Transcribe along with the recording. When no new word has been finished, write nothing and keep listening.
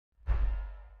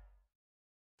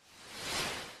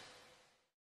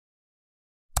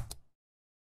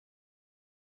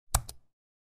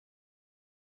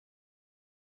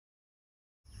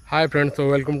Hi friends, तो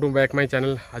welcome to back my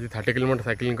channel. आज 30 kilometre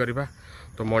cycling करवा।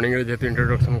 तो मॉर्निंग रे जेहेतु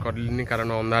इंट्रोडक्शन करनी कारण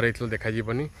अंधार होता देखा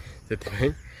जीवनी से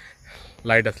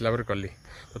लाइट आसला कली।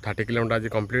 तो 30 किलोमीटर आज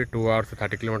कंप्लीट 2 आवर्स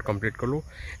 30 किलोमीटर कंप्लीट कलु।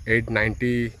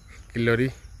 890 कैलोरी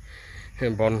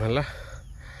बर्न है।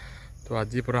 तो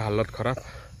आज पूरा हालत खराब।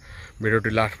 वीडियोटी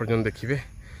लास्ट पर्यंत देखिए।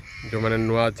 जो मैंने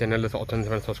नुआ चैनल अच्छे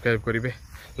से सब्सक्राइब करेंगे,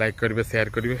 लाइक करेंगे, शेयर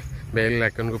करेंगे, बेल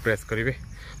आइकन को प्रेस करेंगे।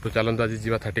 तो चलते आज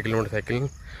जीवा 30 किलोमीटर साइकिलिंग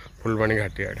फुलबाणी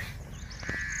घाटी आड़े।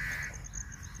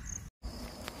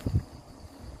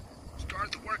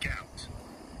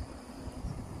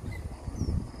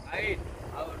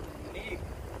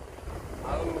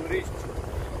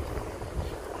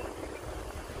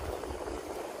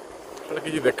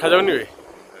 किसी देखा जाऊनी वे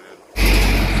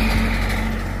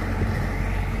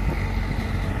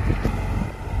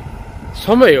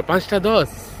समय 5:10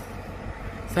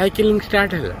 साइकिलिंग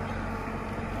स्टार्ट है।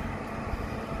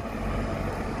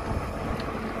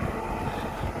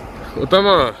 उत्तम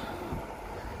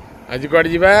आज कौन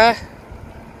जीवा?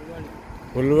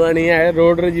 फुलबाणी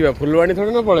रोड रे जीवा। फुलबाणी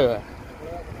थोड़ी ना पड़ेगा।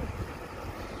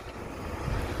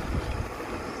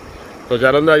 तो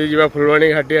चलते आज जीवा फुलबाणी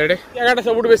घाटी आड़े। जगह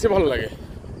सब बेस भल लगे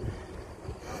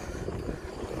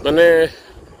माने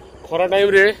खरा टाइम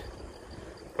रे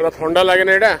पूरा ठंडा लगे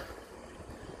ना।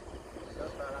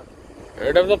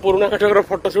 एटा तो पुराना घाटर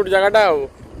फोटोशूट जगहटा।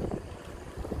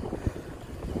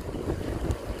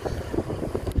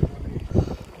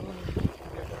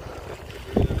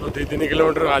 तो 2-3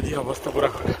 किलोमीटर आज अवस्था पूरा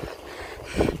खराब।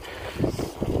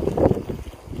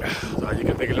 तो आज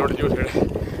के किलोमीटर जो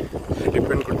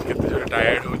डिपेंड कर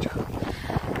टायर्ड हो।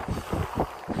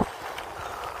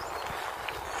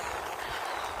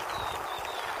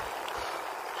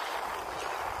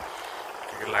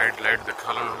 लाइट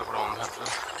देखा पूरा अंधार था।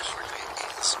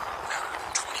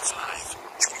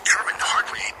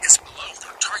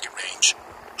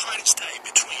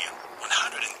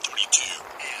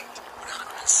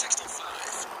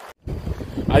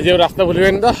 आज रास्ता भूल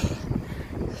तो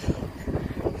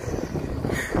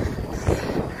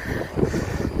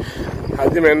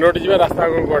आज मेन रोड जी रास्ता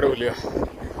कड़े बुलिया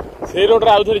से रोड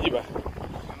आउ थे जा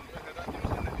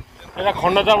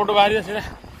खंडता पटू बाहर से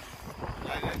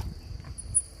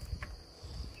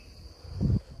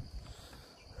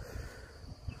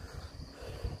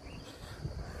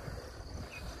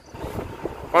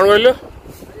कौन कहल?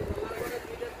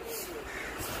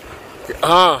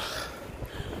 हाँ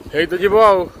यही तो जीव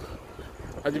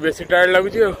आज बेसी टायर्ड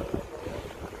लगुच।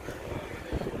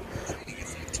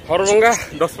 हरभंगा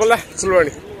 10 पल्ला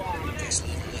Phulbani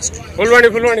Phulbani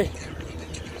Phulbani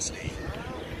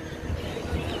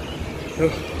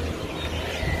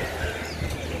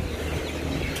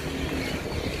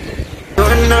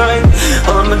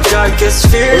all my darkest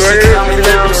fears are coming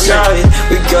outside.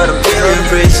 We got a billion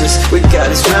races, we got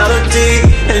this melody,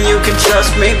 and you can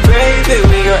trust me, baby,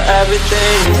 we got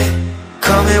everything.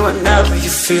 Call me whenever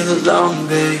you feel alone,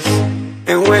 babe,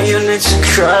 and when you need to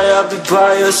cry, I'll be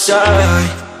by your side.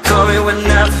 Call me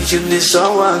whenever you need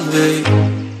someone, babe,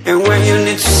 and when you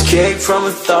need to escape from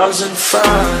 1,000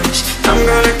 fires. I'm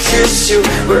gonna kiss you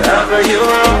wherever you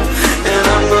are, and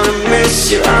I'm gonna miss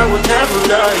you, I will never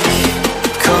lie.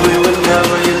 Call me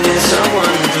whenever you need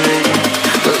someone, babe.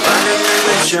 We're running in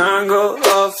the jungle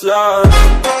of love.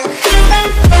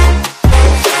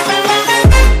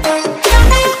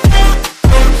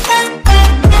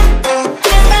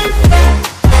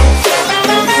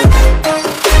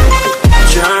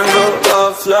 Jungle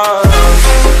of love.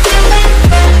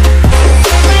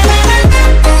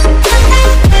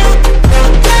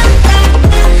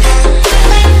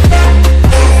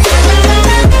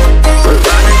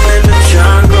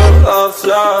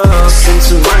 Listen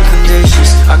to my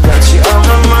conditions, I got you on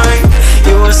my mind.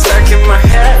 You were stuck in my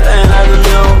head and I don't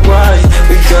know why.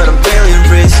 We got a billion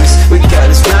races, we got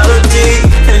this melody,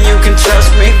 and you can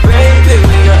trust me, baby,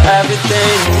 we got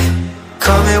everything.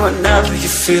 Call me whenever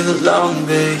you feel alone,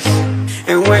 babe,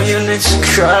 and when you need to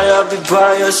cry, I'll be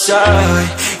by your side.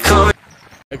 Call me.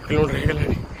 1 kilometre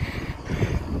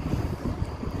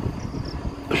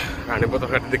रानीपथ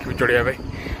घाटी देखिए चढ़िया भाई।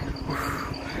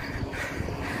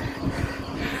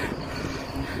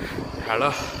 Hello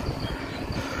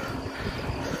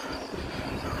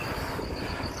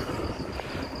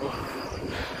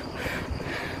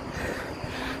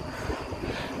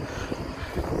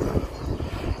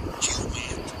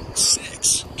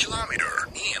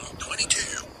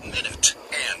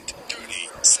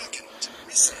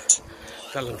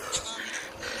चलो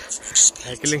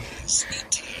cycling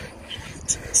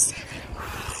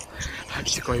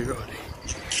कोई भी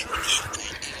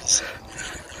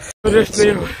rest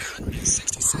नहीं हो।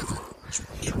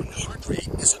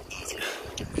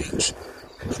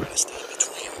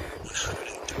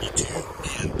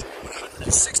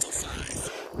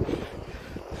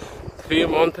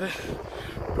 Month रे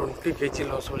 20 kg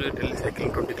लॉस हो जाए डेली साइकिल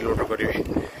 20 किलोमीटर करेंगे।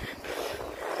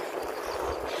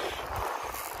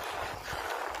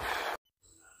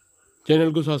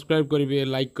 चैनल को सब्सक्राइब करेंगे,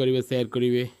 लाइक करेंगे, शेयर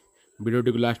करेंगे, वीडियो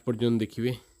को लास्ट पर्यंत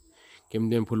देखिए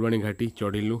केमती हम फुलबाणी घाटी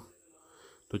चढ़िलु।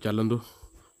 तो चलतु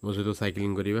मो सहित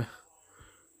साइकिलिंग करवा।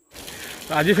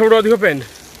 आज सब अधिक पेन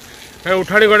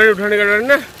उठाणी गड़ाणी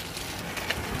ना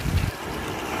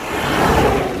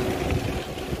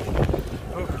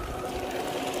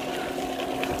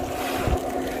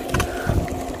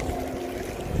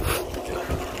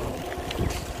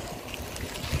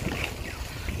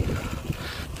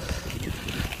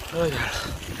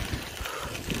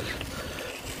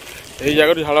यही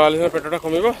जगह झाड़ बाले पेटा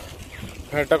कम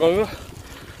फैटा कम।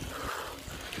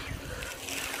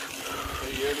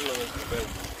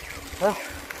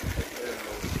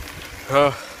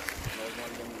 हाँ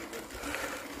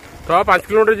तो 5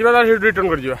 किलोमीटर जावा रिटर्न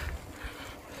कर जावा।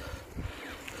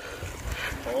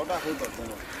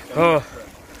 हाँ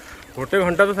गोटे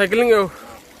घंटा तो साइकिलिंग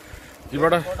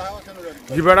जीवाटा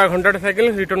घंटाटे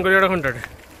साइकिलिंग रिटर्न करवाटा घंटाटे।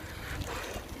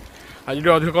 आज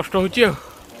अधिक कष्ट हो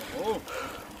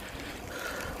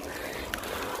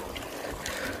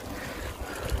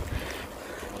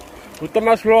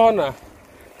उत्तम स्लो हो ना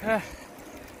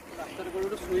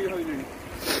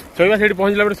शोवा से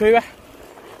पहुँचला बेटे शोवा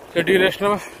से रेस्ट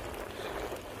नवा।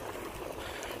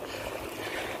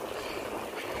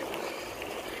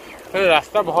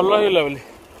 रास्ता भल होगा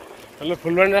बोली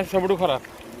फुलबाणी रास्ता सब खराब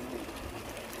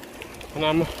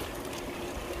आम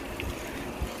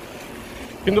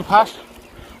किंतु फास्ट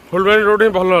फुलबाणी रोड ही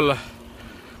भल है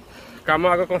काम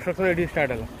आग कंस्ट्रक्शन ये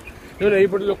स्टार्ट है जो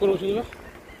यहीपटे लोक रोचे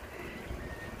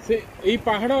से यही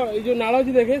पहाड़ ये नाल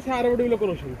अच्छी देखे से आर पटे भी लोक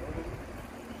रोचे।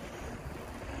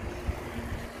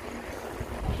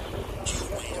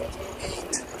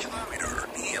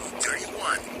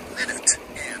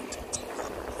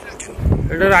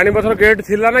 रानीपथर गेट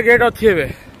थिला ना गेट अच्छी है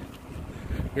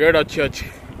गेट अच्छी अच्छी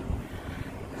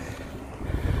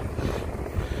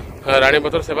हाँ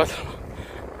रानीपथर सेवा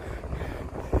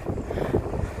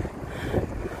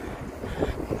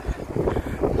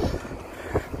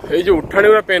ये जो उठाणी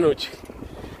गुरा पेन हो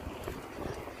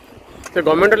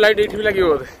गवर्नमेंट लाइट ये भी लगे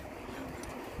बोधे।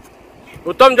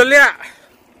 उत्तम जल्दी आ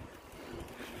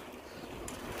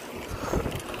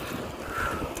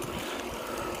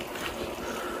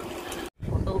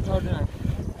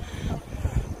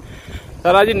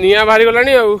सर आज निया बाहरी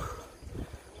गलानी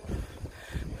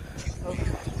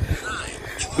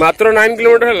मात्र 9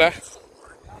 किलोमीटर है।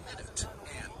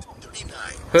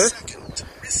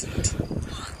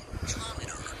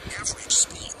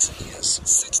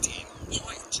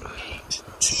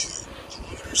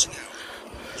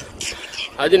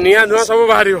 आज निया धुआ सब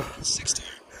बाहर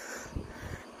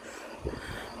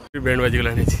बैंड बाजी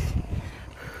गलानी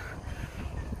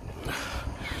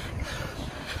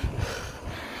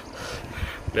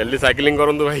डेली साइकिलिंग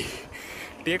करूँ भाई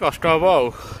टे कष्ट हम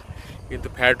आंतु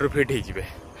फैट रू फिट हो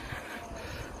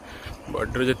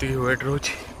बॉडी जी वेट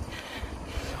रोच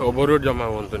ओवरवेट जमा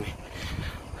हूँ थे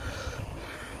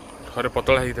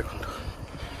पतला ही देखो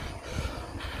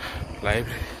लाइफ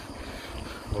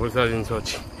बहुत सारा जिनस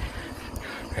अच्छी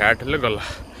फैट हेल्ले गला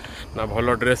ना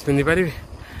भल ड्रेस पिंधि पारि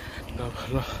ना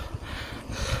भल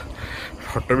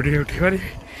फोटो भी उठी पारि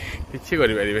किसी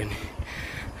करें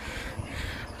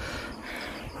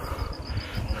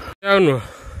नुह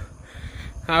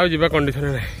आ जा कंडीशन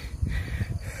ना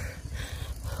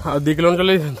आ 2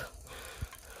 किलोमीटर चल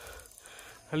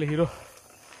खाली हीरो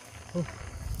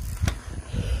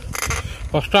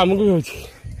कष्ट आमको भी हो।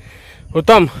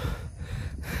 उत्तम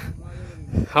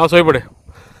हाँ शो पड़े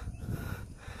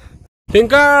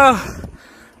टिंका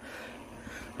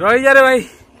रही जा रे भाई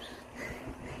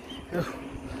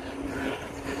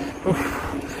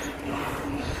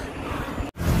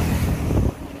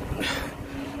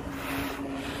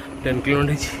 10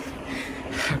 किलोमीटर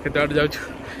के आड़ जाऊँ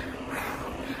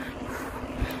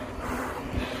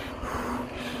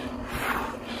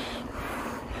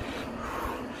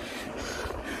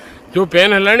जो पेन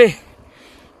है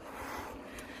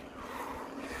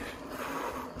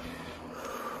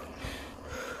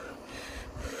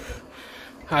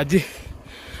आज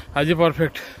आज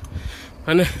परफेक्ट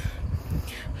माने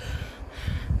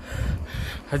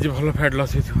आज भल फैट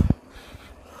लॉस हो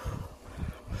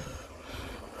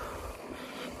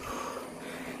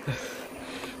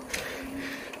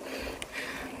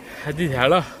आज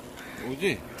झाड़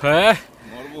है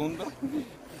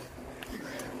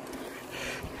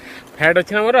फैट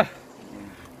अच्छे ना मोर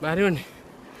बाहर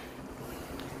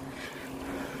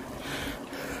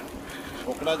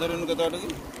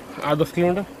आ 10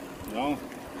 किलोमीटर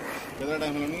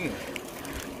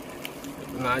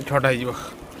ना 6टा हो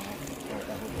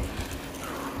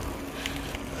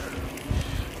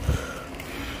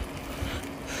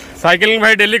साइकिलिंग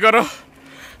भाई डेली करो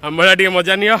हम भाई टे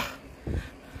मजा नियो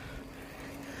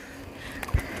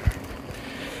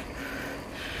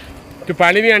तू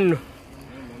पानी भी आनु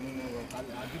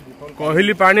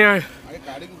कहली पानी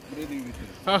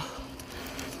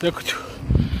देखु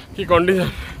कि कंडीशन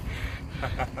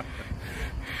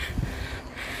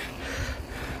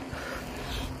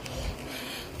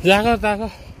जाग ताक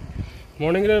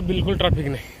मॉर्निंग रे बिल्कुल ट्रैफिक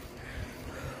नहीं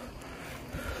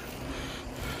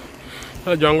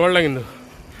जंगल टा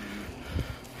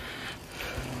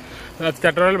कि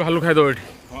 4टा बेले भालू खाईदेव ये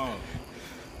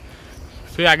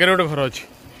से आगे गोटे घर अच्छी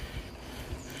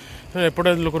एपटे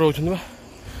लोक रोच बा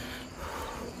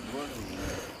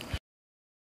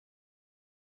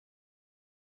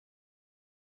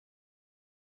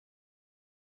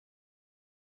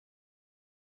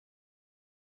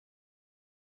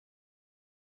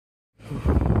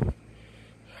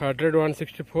हार्ट रेट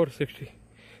 164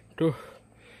 62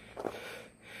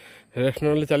 रेस्ट ना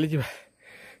चली जो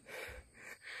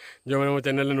मैंने मो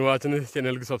चैनल नुआ अच्छे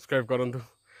चैनल को सब्सक्राइब करूँ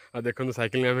आ देखो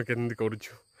साइकिल आम केमती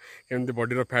करुँ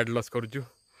बॉडी फैट लॉस करुँ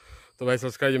तो भाई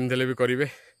सब्सक्राइब जमी भी करेंगे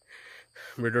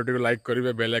वीडियो टी लाइक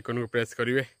करेंगे बेल आइकन को प्रेस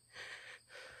करेंगे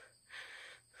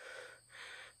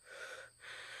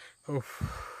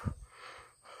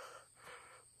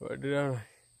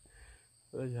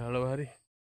झाड़ बाहरी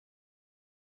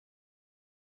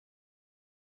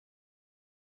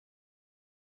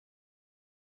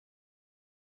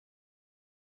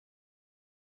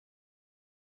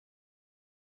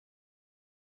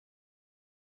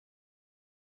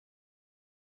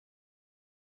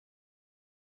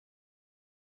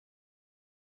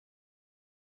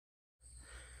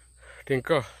टिंक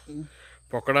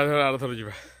पकड़ा आर थर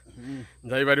जा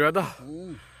जापर तो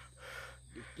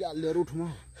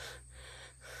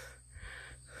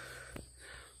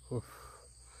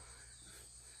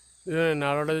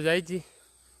नाड़ा जो जाइए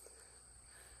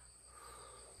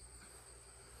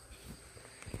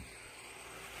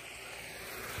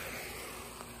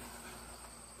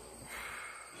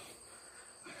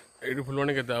ये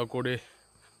फुलवाणी के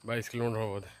 20-22 किलोमीटर हम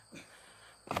बोधे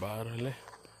बाहर हेले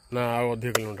ना आउ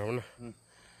अधिक किलोमीटर हम ना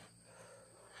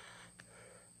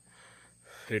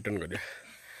रिटर्न करिया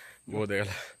बहुत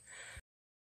देगला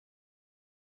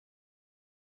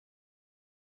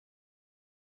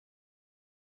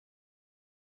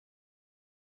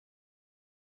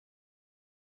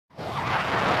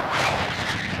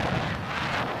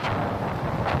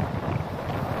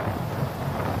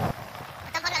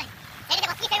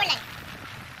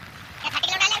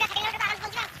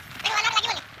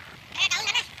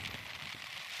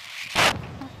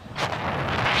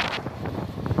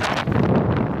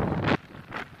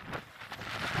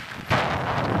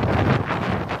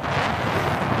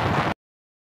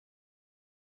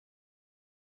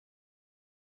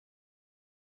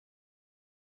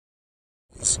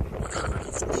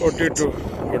to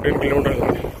 14 किलोमीटर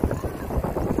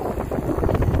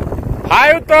हाय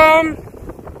उत्तम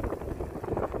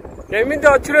केमिति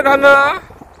अच्छी रे धन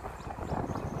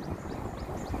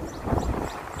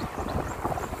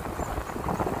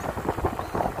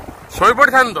सोई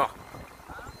पड़ता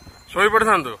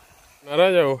तो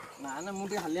नाराज आओ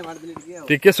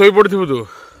टिके सोई पड़थि तू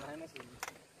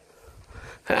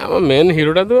आम मेन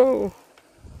हिरोटा तो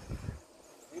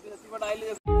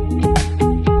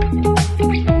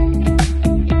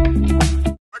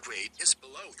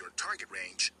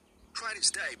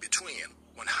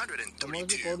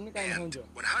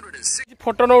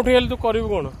फोटो न उठे तू कर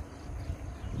कौन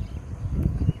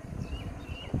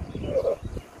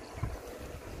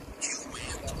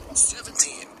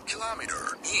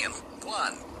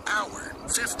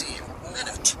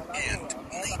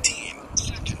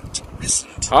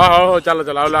हाँ हाँ चलो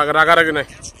चलो रागा रागी नहीं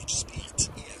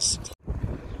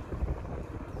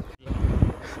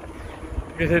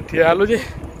ठिया हलु जे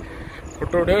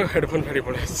फोटो उठे हेडफोन फाड़ी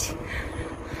पड़े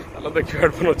चलो देखिए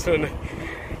हेडफोन अच्छे ना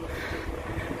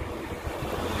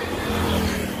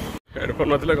हेडफोन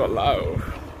नथिले गला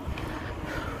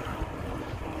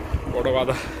बड़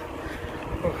बाधा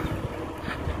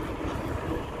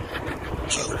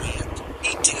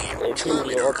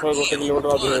 18 किलोमीटर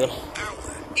अधिक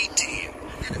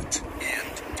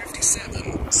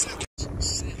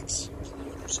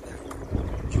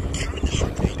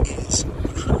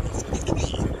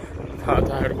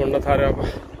हेडफोन था रे बाबा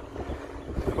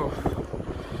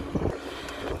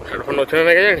हेडफोन अच्छे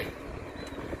ना क्या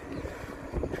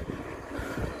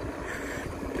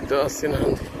तो आसी ना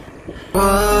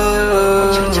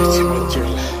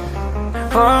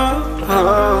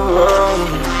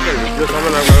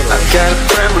got a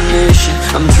premonition,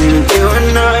 I'm dreaming you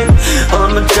and I. All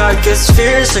my darkest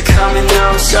fears are coming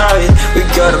outside. We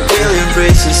got a billion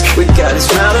races, we got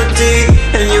this melody,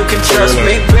 and you can trust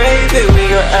me, baby, we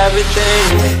got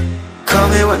everything. Call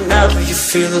me whenever you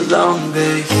feel alone,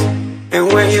 babe,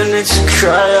 and when you need to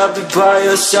cry, I'll be by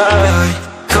your side.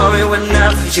 Call me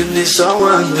whenever you need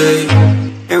someone, babe,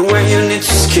 and when you need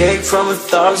to escape from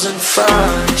 1,000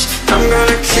 fires. I'm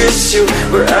gonna kiss you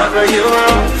wherever you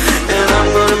are, and I'm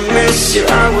gonna miss you,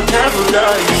 I will never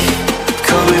lie.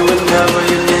 Call me whenever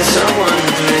you need someone,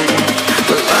 babe.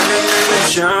 We're running in the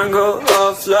jungle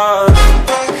of love.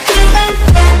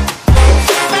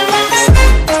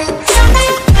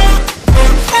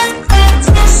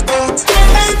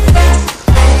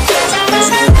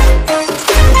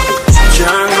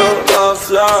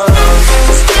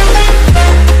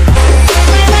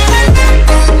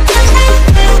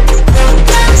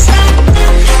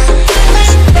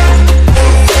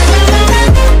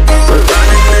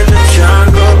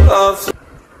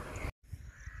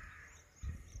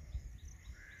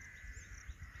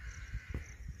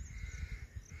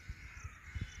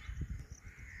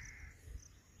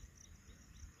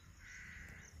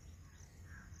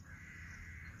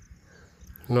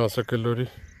 No calorie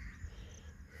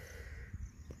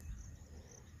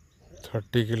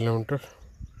 30 kilometre